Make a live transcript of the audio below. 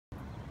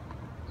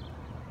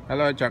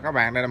Hello, chào các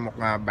bạn. Đây là một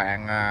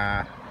bạn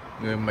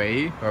người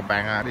Mỹ, và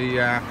bạn đi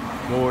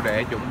mua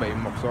để chuẩn bị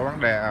một số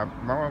vấn đề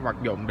món vật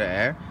dụng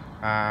để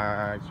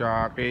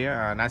cho cái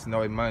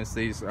National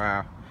Emergency.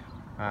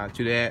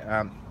 Today,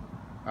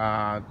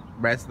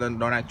 President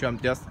Donald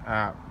Trump just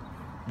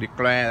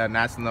declared a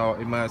national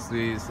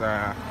emergency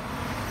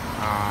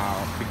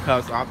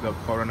because of the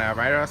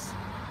coronavirus.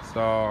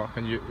 So,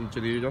 can you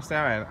introduce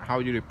yourself and how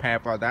you prepare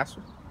for that?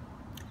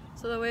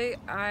 So the way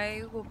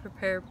I will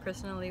prepare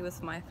personally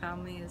with my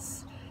family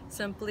is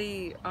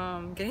simply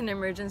getting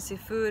emergency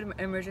food,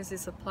 emergency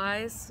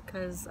supplies,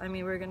 because I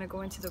mean we're gonna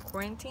go into the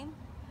quarantine,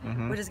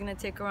 which is gonna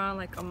take around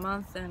like a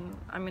month, and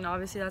I mean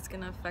obviously that's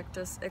gonna affect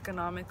us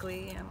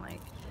economically, and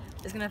like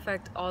it's gonna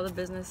affect all the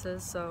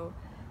businesses. So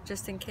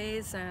just in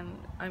case, and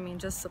I mean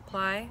just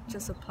supply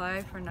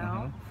for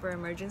now for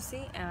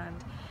emergency, and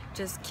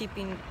just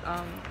keeping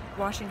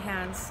washing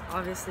hands,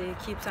 obviously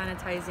keep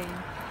sanitizing,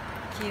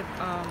 keep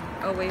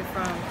away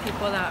from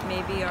people that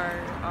maybe are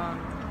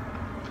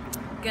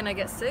gonna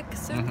get sick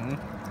soon.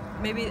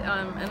 Maybe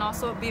and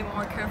also be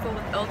more careful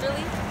with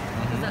elderly,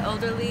 because the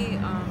elderly,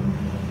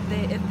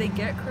 if they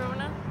get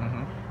corona,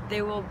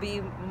 they will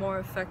be more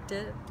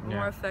affected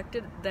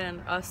than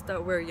us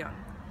that we're young.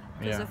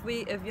 Because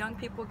if young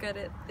people get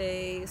it,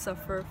 they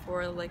suffer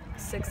for like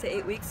 6 to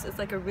 8 weeks. It's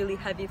like a really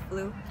heavy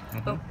flu.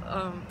 But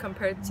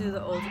compared to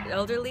the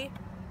elderly,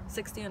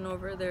 60 and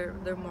over,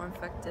 they're more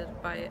affected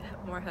by it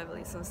more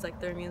heavily, since like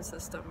their immune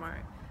system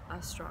aren't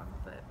as strong.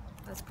 But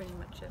that's pretty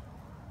much it.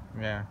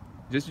 Yeah,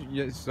 just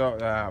so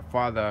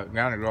for the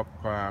Garden Grove,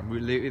 we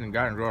live in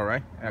Garden Grove,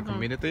 right?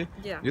 Community.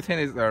 Yeah. You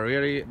think it's a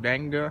really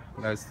danger?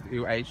 The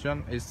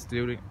situation is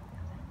still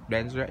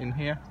danger in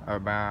here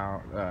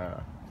about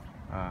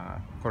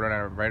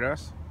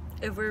coronavirus.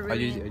 If we're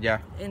really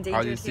endangered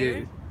how you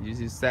here, you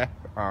see safe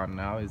or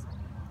now is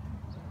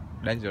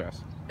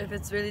dangerous? If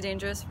it's really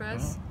dangerous for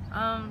us,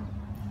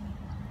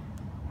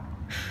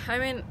 I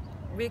mean,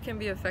 we can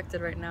be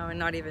affected right now and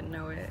not even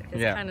know it.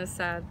 It's kind of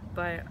sad,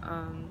 but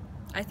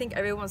I think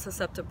everyone's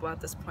susceptible at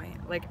this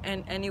point. Like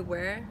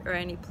anywhere or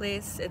any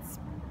place, it's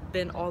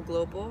been all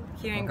global.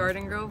 Here in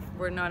Garden Grove,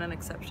 we're not an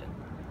exception.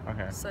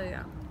 Okay. So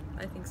yeah,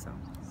 I think so.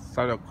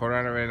 So the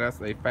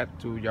coronavirus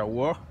affect to your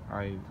work?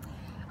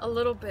 A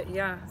little bit,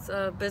 yeah.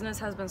 So business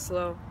has been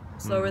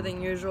slower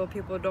than usual.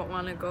 People don't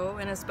want to go,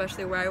 and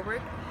especially where I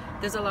work,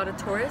 there's a lot of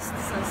tourists,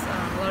 since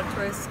a lot of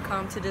tourists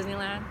come to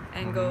Disneyland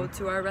and go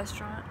to our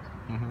restaurant.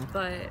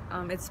 But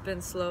it's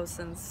been slow,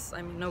 since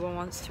I mean no one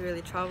wants to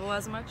really travel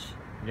as much.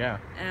 Yeah.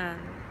 And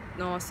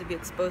no one wants to be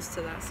exposed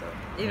to that. So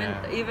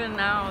even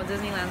now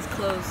Disneyland's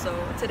closed. So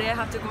today I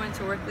have to go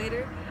into work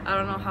later. I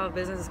don't know how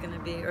business is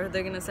gonna be, or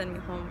they're gonna send me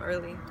home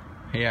early.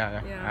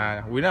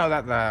 Yeah. We know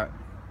that the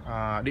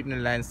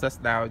Disneyland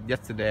shut down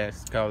yesterday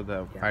because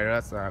the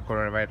virus,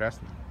 coronavirus.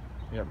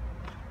 Yep.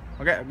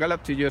 Okay, good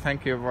luck to you.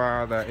 Thank you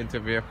for the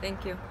interview.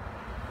 Thank you.